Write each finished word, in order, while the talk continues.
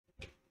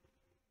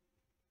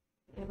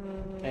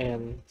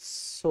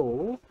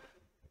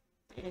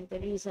And the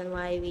reason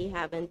why we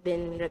haven't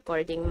been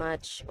recording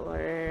much,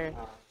 or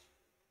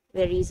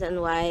the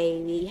reason why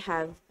we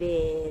have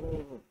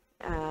been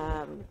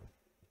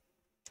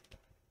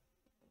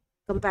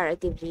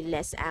comparatively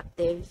less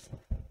active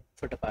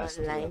for the past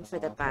online for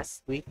the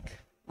past week.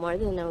 More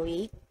than a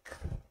week.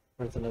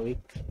 More than a week.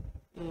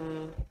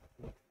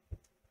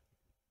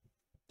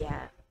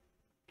 Yeah.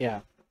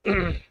 Yeah.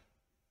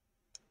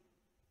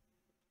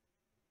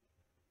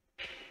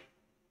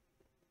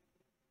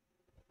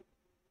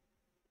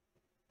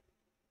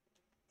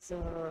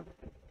 So,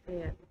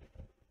 yeah.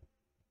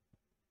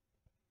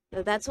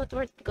 So that's what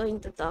we're going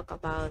to talk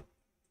about.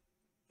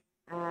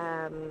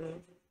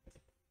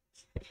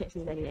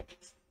 Dali.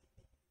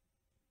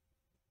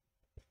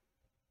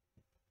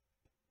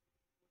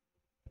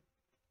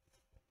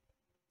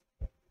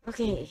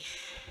 Okay.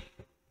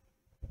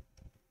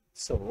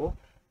 So,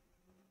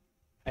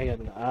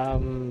 ayun,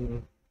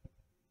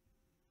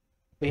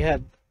 we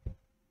had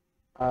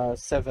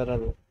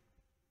several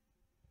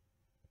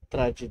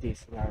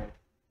tragedies in our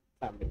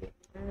family.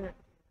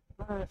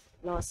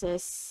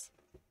 Losses.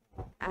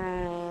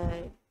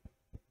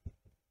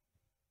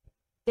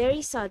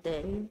 Very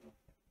sudden.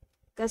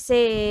 Kasi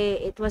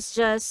it was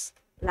just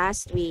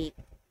last week.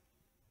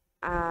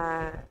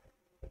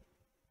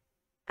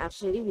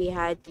 Actually, we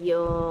had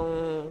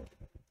yung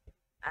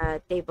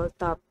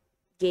tabletop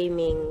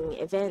gaming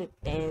event,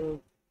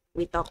 and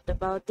we talked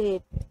about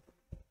it.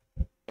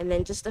 And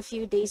then just a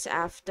few days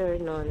after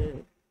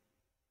nun,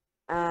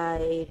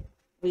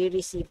 we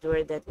received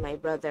word that my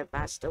brother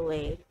passed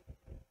away.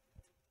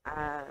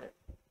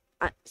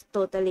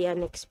 Totally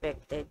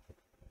unexpected.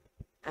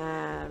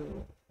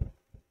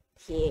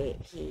 He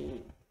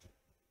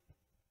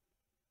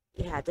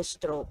had a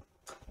stroke,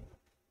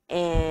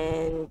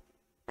 and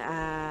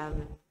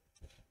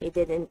he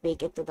didn't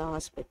make it to the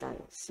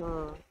hospital.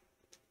 So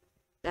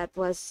that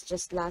was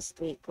just last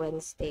week,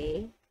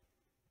 Wednesday.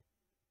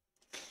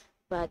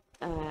 But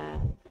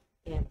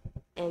yeah,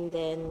 and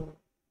then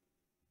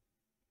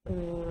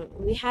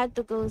we had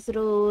to go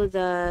through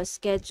the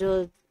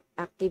scheduled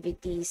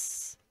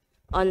activities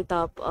on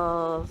top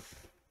of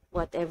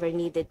whatever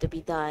needed to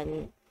be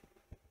done.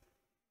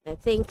 And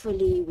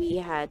thankfully, we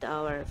had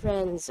our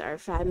friends, our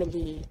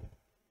family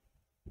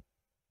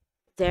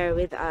there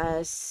with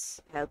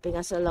us, helping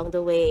us along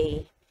the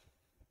way.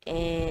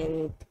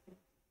 And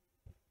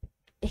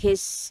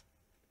his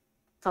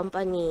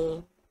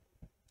company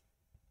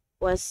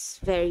was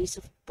very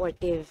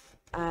supportive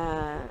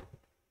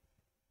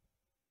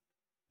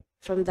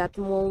from that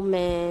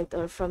moment,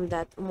 or from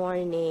that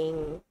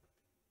morning.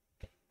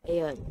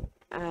 Ayun.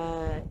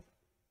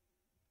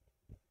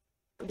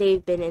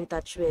 They've been in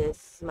touch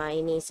with my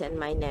niece and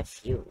my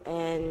nephew,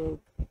 and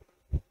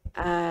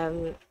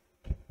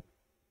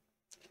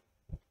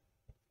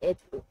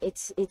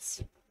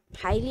it's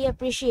highly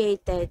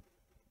appreciated,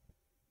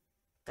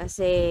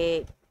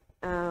 kasi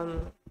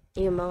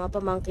yung mga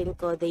pamangkin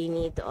ko, they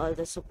need all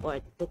the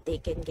support that they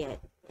can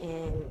get,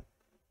 and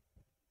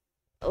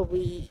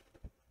we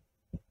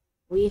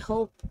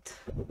hoped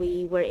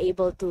we were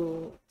able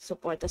to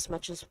support as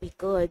much as we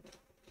could,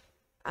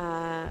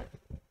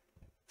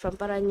 from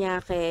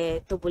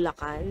Parañaque to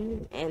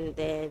Bulacan, and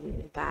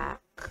then back,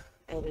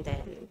 and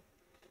then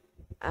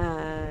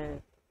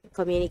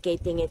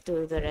communicating it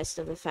to the rest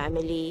of the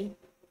family.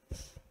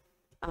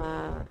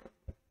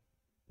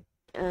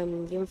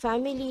 Yung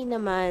family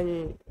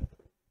naman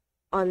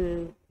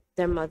on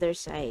their mother's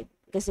side,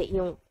 kasi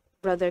yung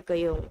brother ko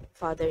yung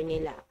father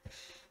nila.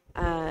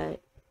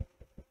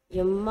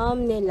 Yung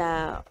mom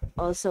nila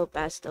also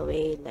passed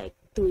away like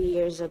 2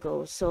 years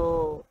ago.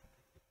 So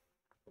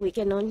we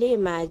can only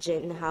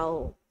imagine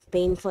how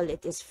painful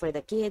it is for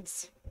the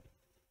kids.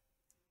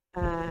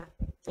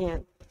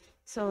 Yeah.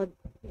 So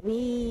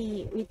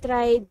we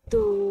tried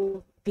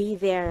to be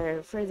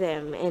there for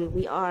them, and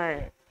we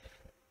are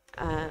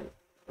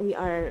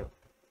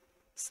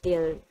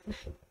still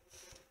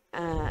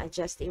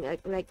adjusting.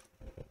 Like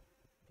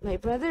my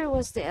brother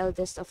was the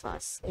eldest of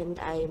us, and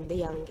I am the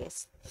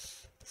youngest.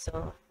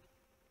 So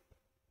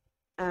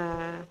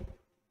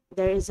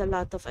there is a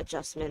lot of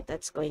adjustment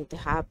that's going to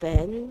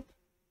happen.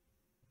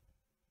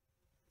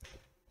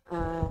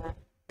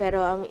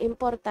 Pero ang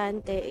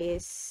importante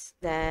is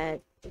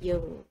that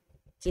yung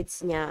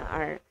kids niya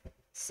are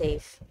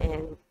safe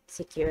and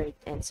secured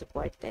and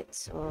supported.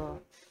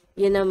 So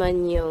yun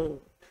naman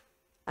yung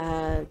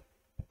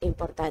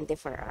importante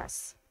for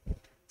us.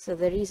 So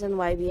the reason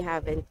why we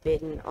haven't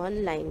been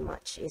online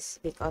much is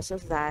because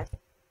of that.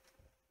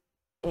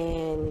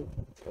 And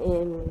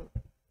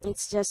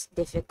it's just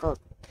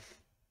difficult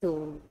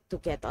to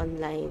get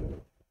online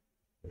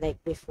like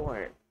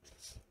before.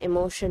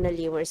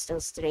 Emotionally, we're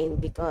still strained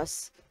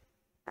because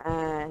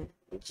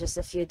just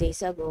a few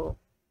days ago,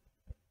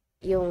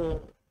 yung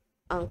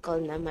uncle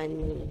naman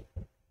ni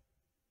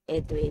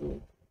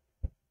Edwin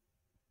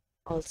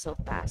also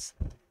passed.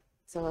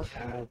 So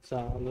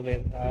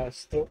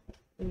It's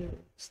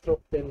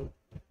stroke din.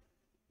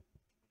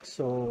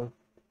 So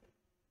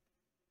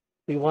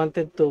We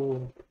wanted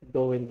to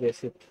go and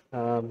visit.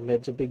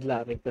 Medyo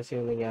bigla rin kasi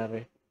yung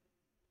nangyari.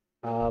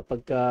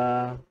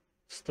 Pagka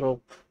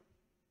stroke,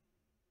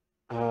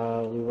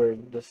 we were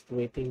just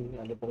waiting,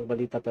 ano pang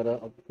balita,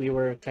 pero we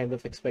were kind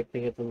of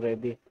expecting it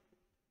already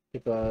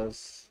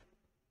because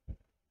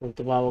nung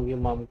tumawag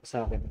yung mom ko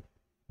sa akin,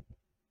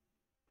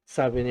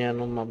 sabi niya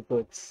nung mom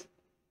ko,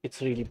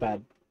 it's really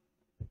bad.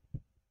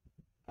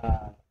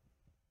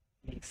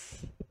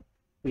 It's,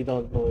 we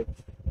don't know if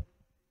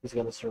he's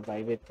gonna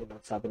survive it,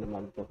 sabi ng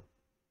mom ko.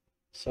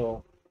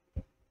 So,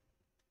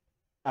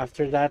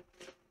 after that,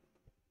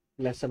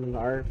 less than an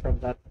hour from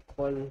that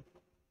call,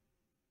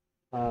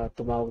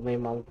 tumawag na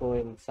yung mom ko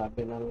and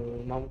sabi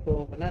ng mom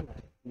ko, wala na,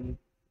 he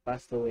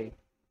passed away.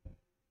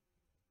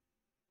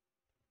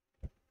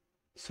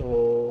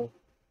 So,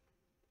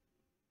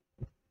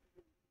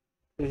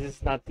 this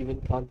is not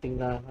even counting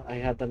na I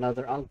had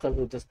another uncle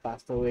who just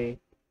passed away.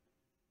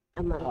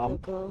 A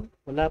month ago.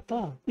 Wala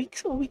pa. A week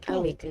A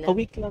lang. week lang. A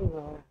week lang.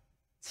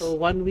 So,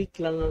 1 week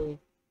lang ang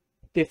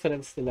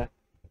difference nila.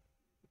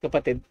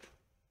 Kapatid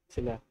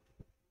sila.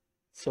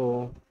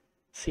 So,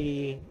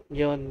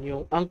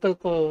 yung uncle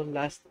ko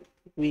last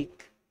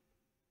week,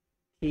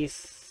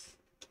 he's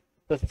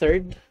the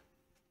third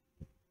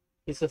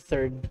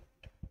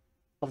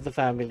of the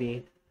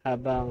family,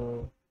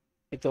 habang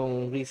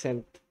itong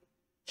recent,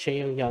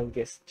 siya yung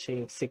youngest, siya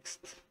yung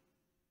sixth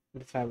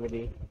in the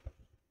family.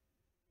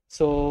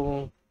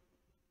 So,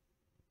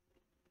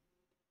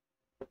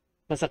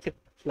 masakit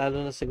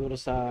lalo na siguro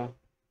sa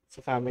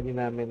family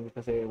namin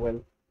kasi,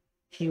 well,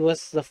 he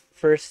was the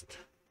first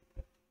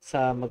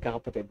sa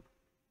magkakapatid.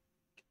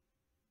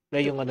 Na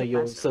yung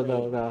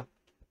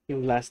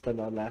yung last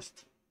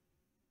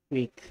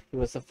week, he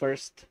was the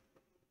first.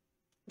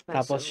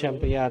 Tapos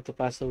syempre to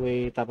pass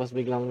away, tapos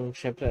biglang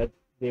syempre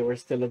they were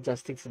still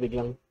adjusting, so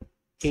biglang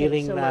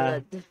hearing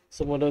na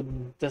sumunod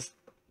just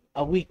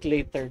a week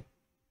later.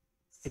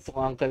 Ito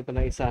ang uncle ko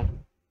na isa.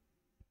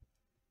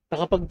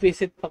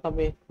 Nakapag-visit pa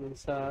kami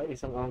sa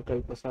isang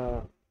uncle ko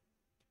sa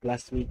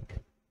last week.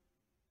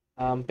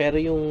 Pero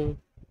yung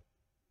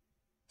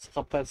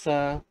sa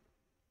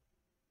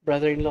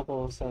brother-in-law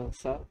ko, sa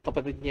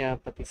kapatid niya,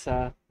 pati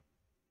sa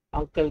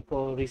uncle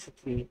ko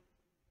recently,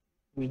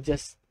 we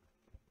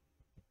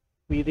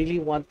really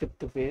wanted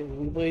to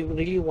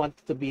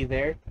be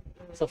there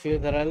sa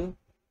funeral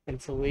and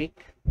sa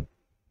wake.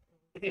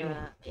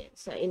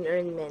 Sa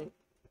inurnment.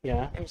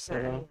 Yeah. Or sa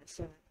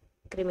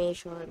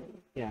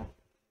cremation. Yeah.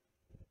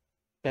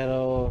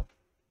 Pero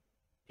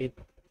it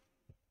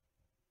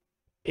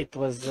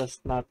was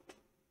just not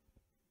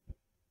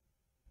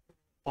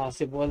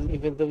possible,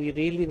 even though we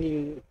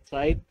really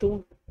tried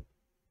to.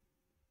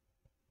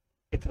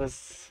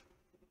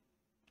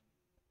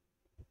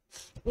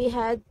 We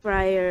had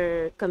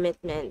prior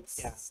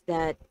commitments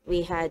that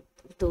we had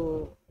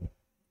to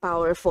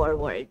power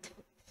forward.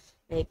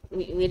 Like,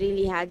 we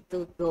really had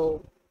to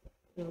go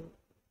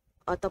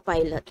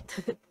autopilot.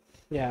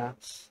 Yeah.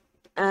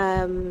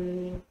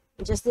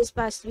 Just this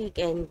past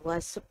weekend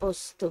was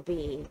supposed to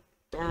be,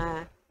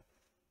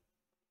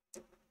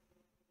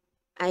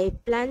 I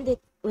planned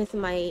it with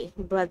my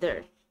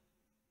brother.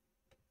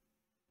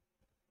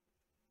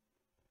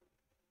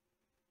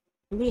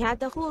 We had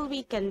the whole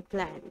weekend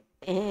planned,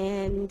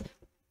 and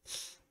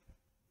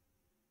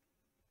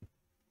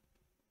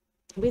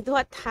with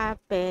what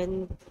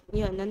happened,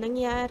 yun na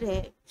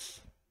nangyari,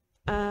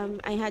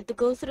 I had to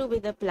go through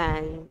with the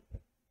plan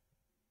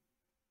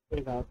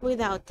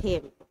without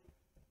him.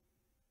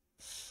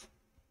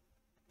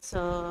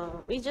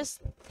 So we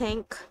just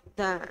thank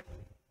our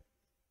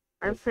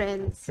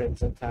friends and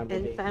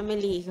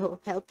family who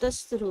helped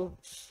us through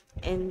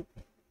and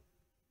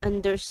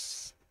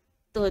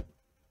understood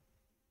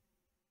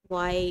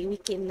why we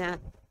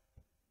cannot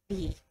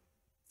be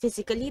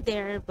physically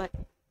there, but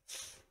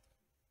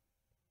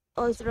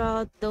all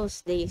throughout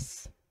those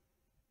days,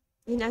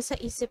 yung nasa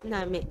isip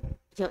namin,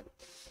 yun,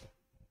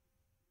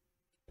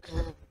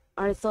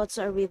 our thoughts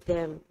are with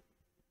them,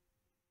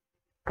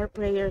 our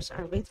prayers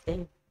are with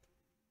them.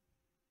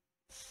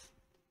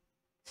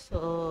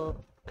 So,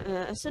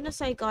 as soon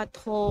as I got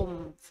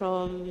home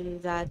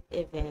from that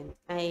event,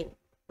 I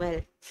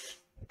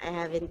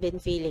haven't been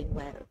feeling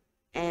well.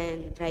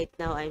 And right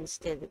now, I'm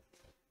still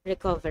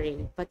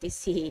recovering. Pati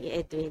si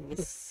Edwin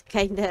is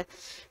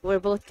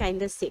we're both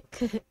kinda sick.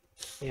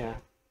 Yeah.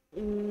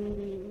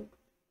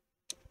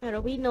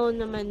 Pero we know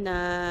naman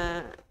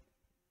na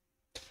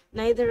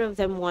neither of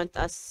them want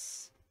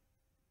us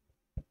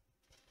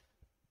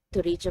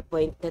to reach a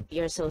point that we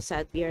are so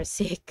sad we are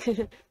sick.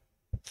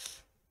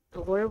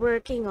 We're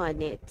working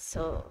on it.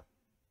 So,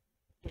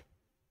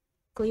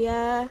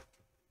 Kuya,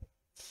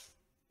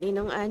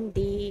 Ninong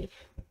Andy,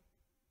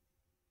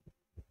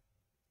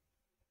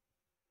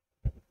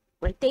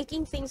 we're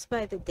taking things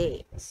by the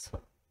day.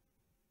 So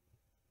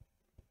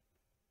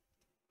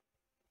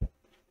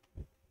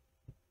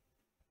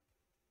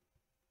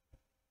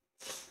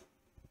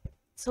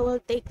we'll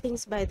take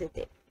things by the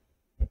day.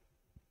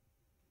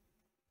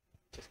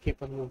 Just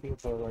keep on moving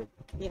forward.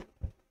 Yeah.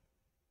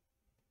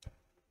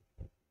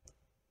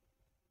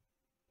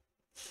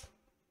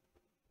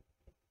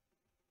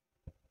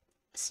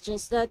 It's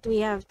just that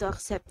we have to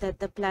accept that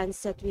the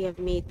plans that we have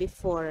made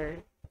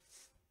before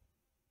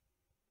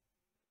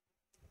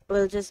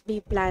will just be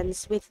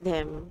plans with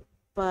them,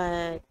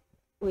 but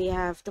we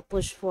have to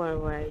push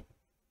forward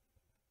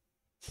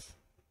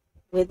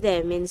with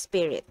them in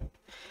spirit.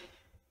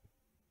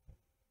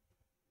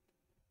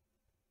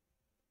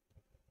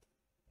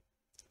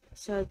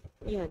 So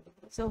yeah,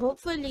 so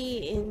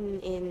hopefully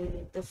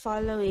in the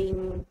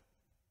following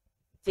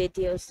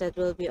videos that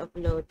will be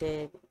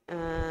uploaded,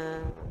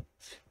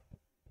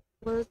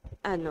 we'll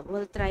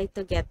try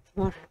to get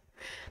more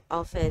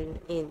often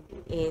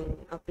in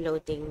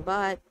uploading,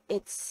 but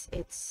it's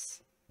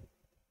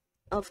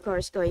of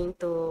course going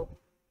to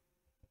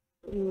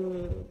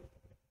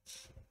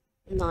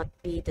not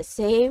be the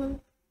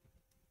same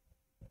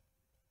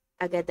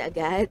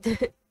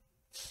agad-agad.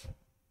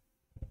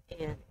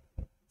 Yeah.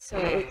 So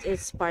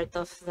it's part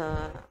of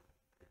the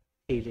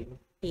Healing.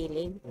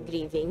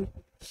 grieving.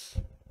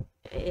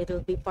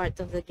 It'll be part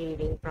of the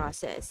grieving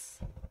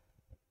process.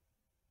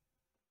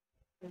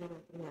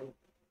 Yan.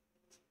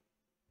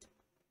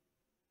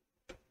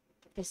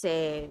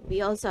 Kasi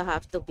we also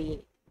have to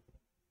be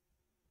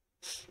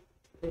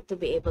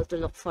able to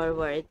look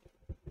forward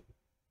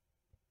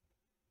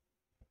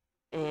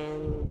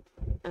and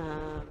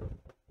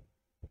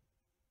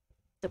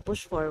to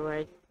push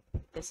forward.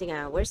 Kasi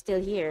nga, we're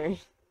still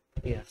here.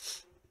 Yeah.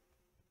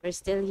 We're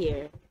still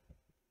here.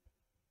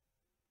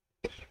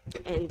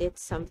 And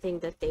it's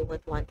something that they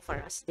would want for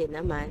us din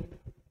naman.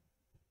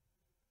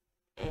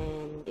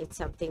 And it's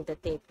something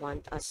that they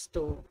want us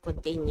to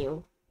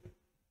continue.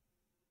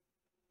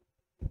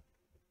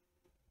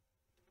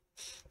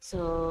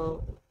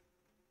 So,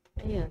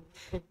 ayun.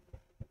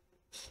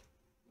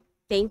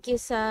 Thank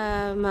you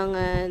sa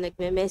mga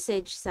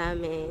nagme-message sa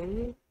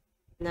amin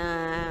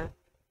na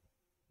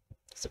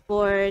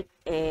support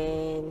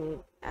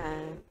and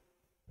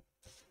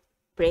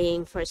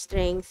praying for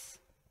strength.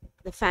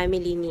 The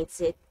family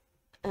needs it.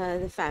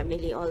 The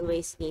family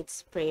always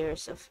needs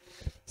prayers of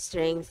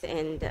strength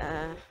and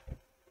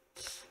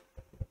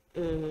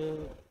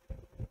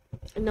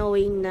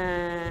knowing na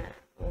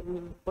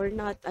we're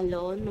not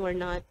alone, we're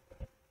not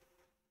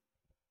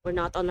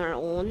on our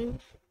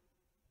own.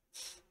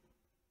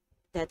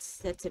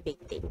 That's a big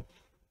thing.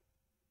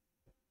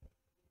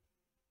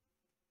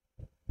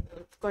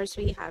 Of course,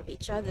 we have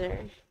each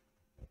other,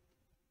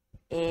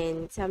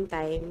 and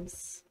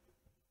sometimes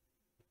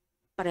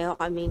pareho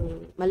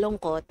kaming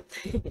malungkot.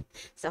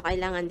 So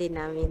kailangan din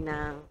namin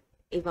ng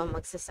ibang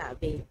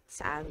magsasabi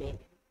sa amin.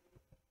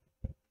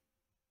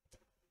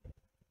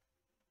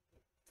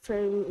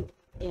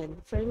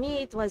 For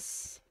me it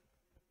was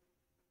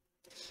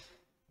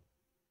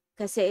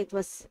kasi it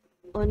was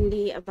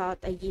only about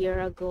a year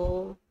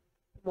ago,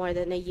 more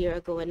than a year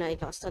ago, when I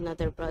lost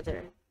another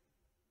brother.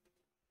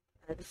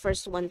 The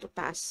first one to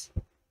pass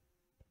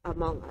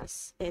among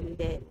us. And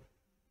then,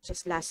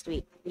 just last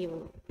week,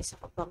 yung isa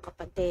ko pang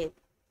kapatid.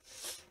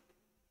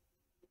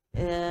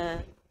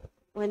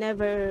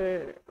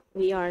 Whenever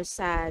we are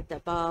sad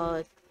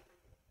about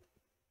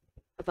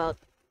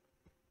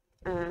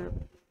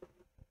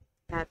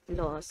that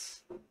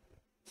loss,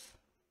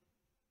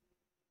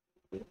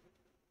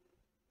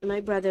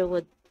 my brother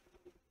would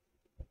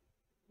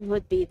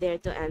be there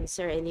to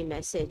answer any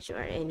message or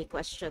any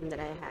question that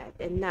I had.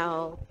 And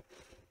now,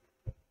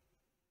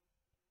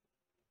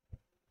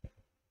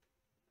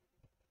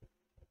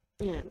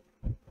 yeah,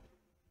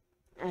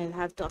 I'll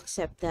have to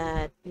accept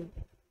that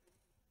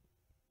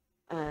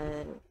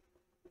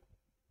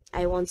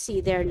I won't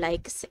see their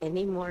likes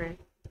anymore.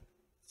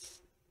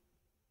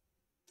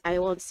 I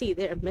won't see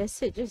their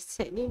messages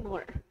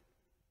anymore.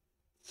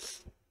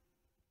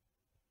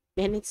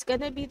 And it's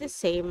gonna be the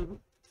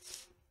same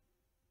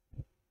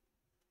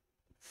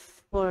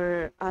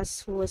for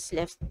us who was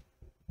left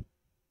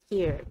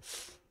here.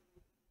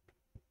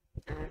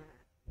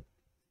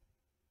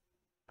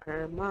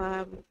 Our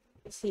mom,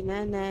 si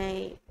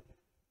nanay,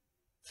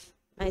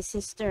 my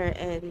sister,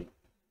 and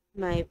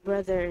my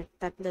brother.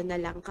 Tatlo na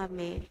lang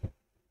kami.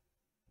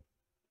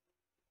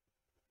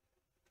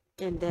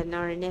 And then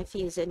our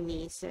nephews and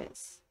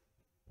nieces.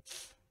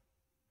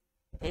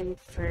 And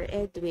for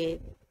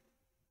Edwin,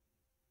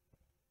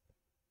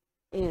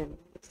 yun.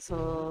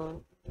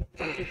 So,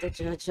 Tito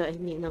Jojo and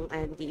Ninong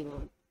Andy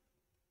mo.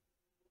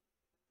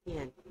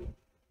 Yan.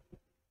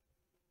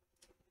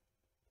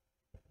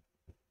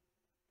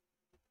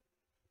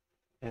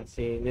 Yan,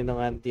 si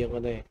Ninong Andy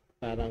yung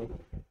parang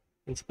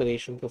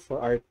inspiration ko for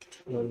art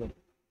noon.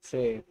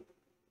 Kasi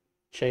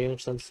siya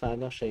yung sa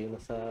siya yung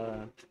nasa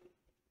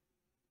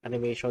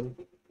animation.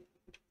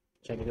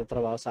 Siya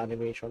nagtatrabaho sa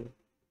animation.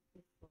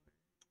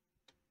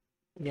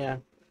 Yeah.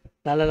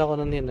 Naalala ko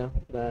nun yun,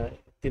 na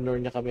tinur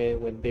niya kami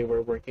when they were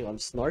working on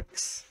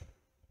Snorks.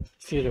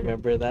 If you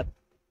remember that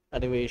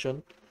animation.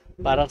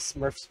 Parang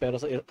Smurfs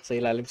pero sa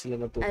ilalim sila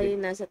ng tubig. Ay,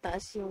 nasa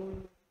taas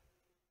yung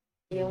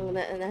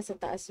nasa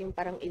taas yung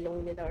parang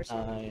ilong nila or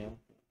something.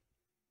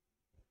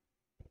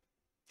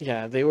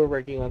 Yeah, they were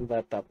working on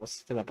that,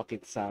 tapos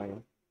pinapakita sa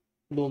akin.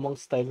 Lumang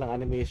style ng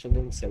animation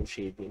yung cel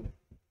shading.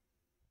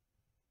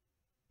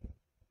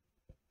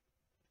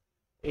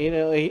 You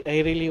know,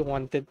 I really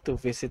wanted to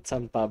visit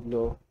San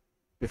Pablo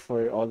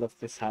before all of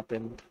this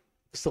happened.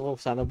 Gusto ko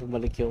sana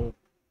bumalik yung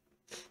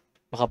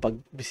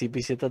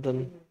makapag-bisita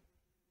doon.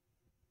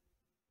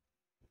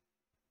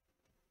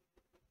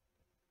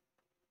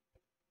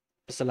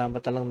 Salamat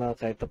na lang na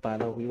kahit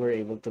paano we were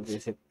able to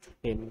visit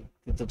him,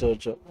 Tito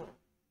Jojo,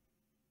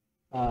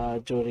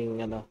 during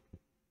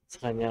sa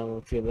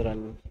kanyang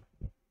funeral.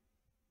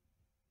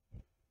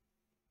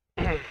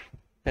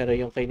 Pero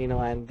yung kay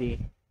Ninong Andy,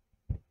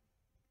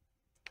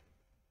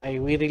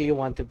 we really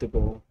wanted to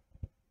go.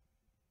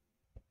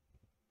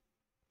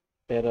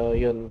 Pero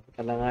yun,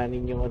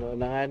 alanganin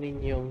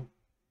yung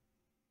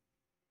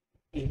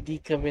hindi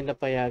kami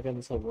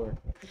napayagan sa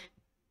work.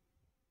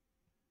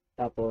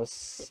 Tapos,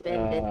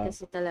 Dependent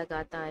kasi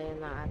talaga tayo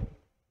na ano.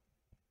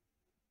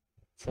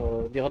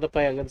 so, di ako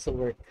napayagan sa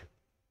work.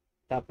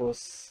 Tapos,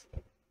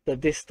 the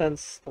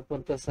distance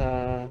papunta sa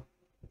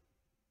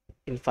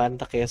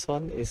Infanta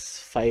Quezon is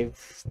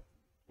 5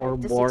 or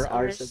 5 to more 6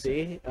 hours a hours.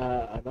 day.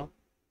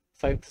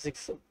 5 to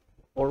 6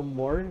 or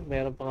more.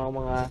 Meron pa nga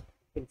mga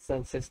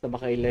instances na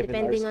maka 11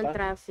 Depending hours on pa.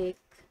 traffic.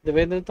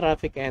 Depending on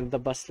traffic and the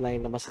bus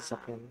line na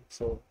masasakyan.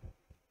 So,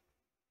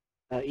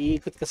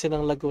 iikot kasi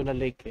ng Laguna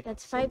Lake eh.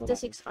 That's So, 5 to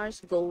 6 hours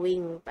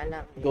going pa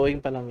lang.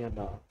 Going pa lang yan,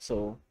 no?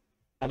 So,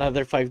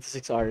 another 5 to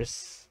 6 hours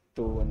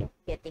to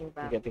Getting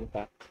back. getting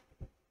back.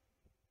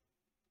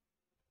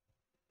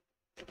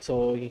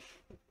 So,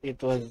 it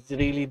was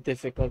really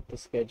difficult to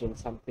schedule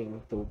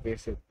something to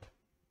visit.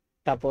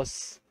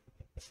 Tapos,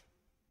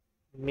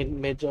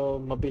 medyo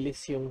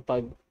mabilis yung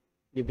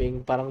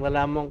pag-libing. Parang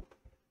nalaman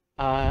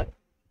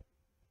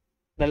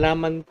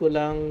ko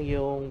lang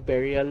yung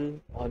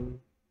burial on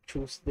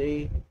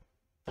Tuesday.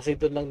 Kasi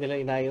doon lang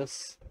nila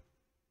inayos.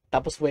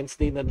 Tapos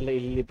Wednesday na nila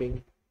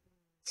ililibing.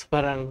 So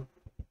parang,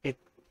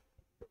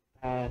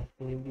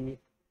 hindi,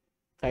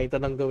 kahit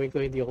anong gawin ko,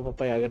 hindi ako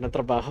papayagan ng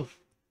trabaho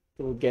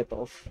to get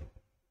off.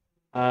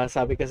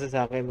 Sabi kasi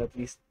sa akin, at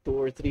least 2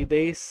 or 3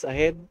 days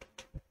ahead.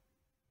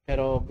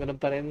 Pero,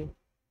 ganun pa rin.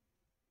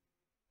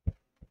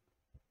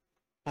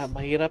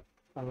 Mahirap.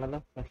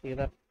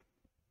 Mahirap.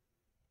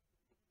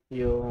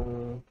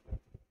 Yung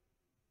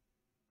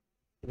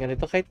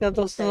ganito, kahit nga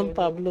daw sa San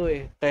Pablo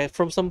eh. Kaya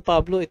from San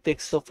Pablo, it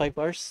takes 5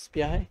 hours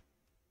biyahe.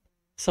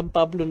 San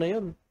Pablo na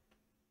yun.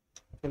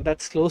 And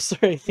that's closer,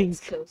 I think.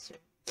 It's closer.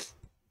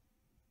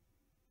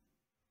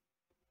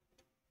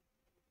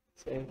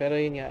 So, pero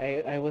yun nga,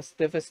 I was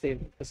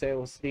devastated kasi I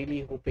was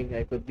really hoping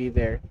I could be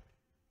there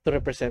to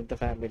represent the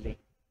family.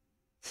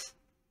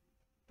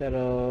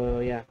 Pero,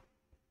 yeah.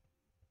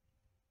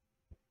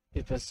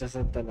 It was just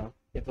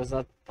it was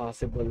not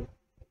possible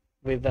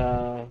with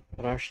a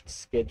rushed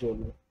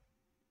schedule.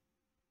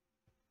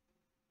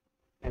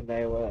 And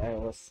I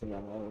was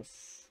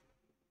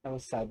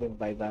saddened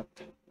by that.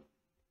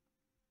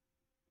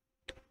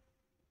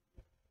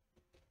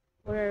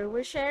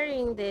 We're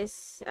sharing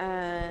this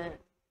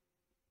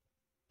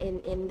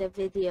in the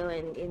video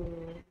and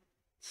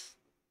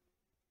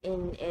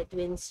in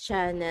Edwin's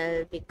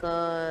channel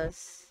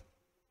because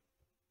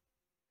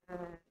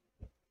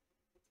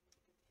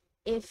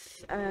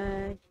if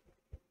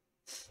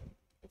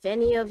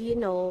any of you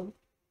know,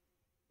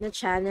 the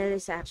channel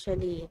is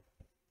actually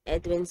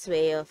Edwin's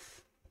way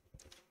of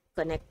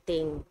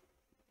connecting.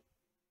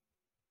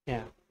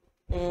 Yeah.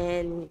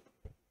 And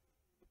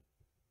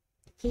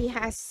he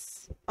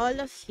has all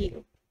of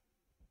you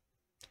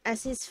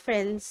as his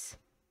friends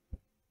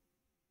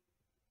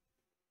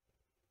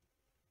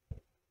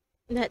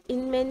that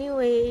in many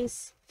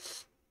ways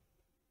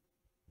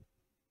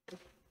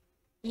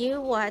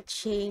you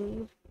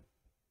watching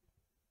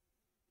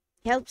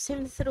helps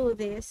him through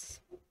this.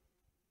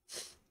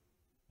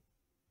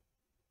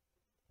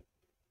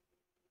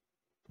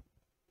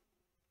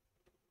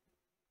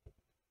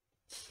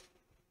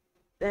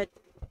 That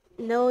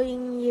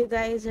knowing you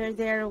guys are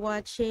there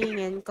watching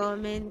and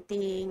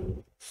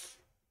commenting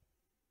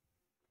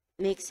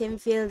makes him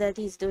feel that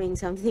he's doing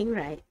something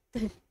right.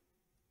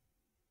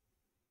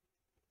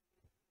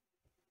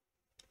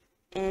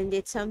 And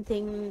it's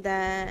something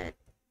that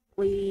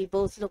we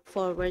both look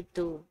forward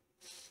to,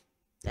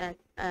 that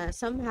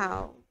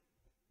somehow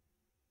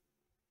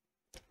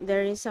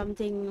there is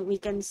something we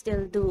can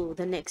still do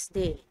the next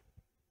day.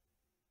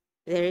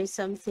 There is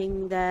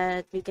something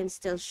that we can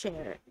still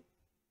share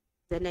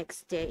the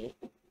next day.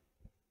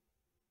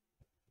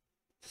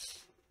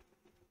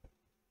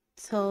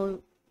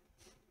 So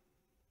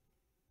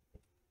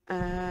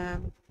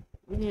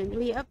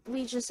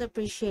we just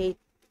appreciate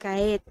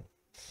kahit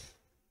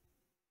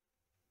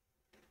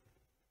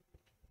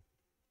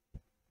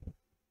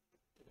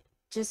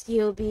just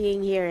you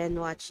being here and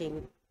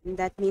watching.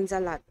 That means a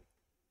lot.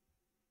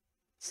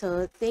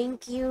 So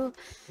thank you.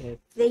 Yeah.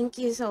 Thank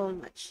you so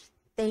much.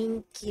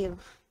 Thank you.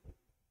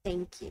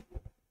 Thank you.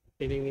 It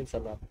really means a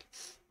lot.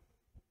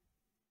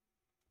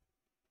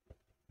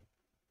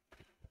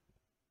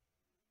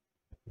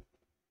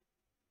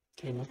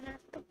 Okay, no?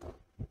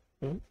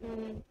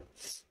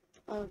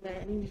 Oh,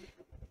 then.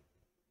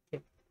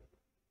 Okay.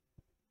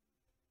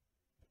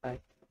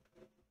 Bye.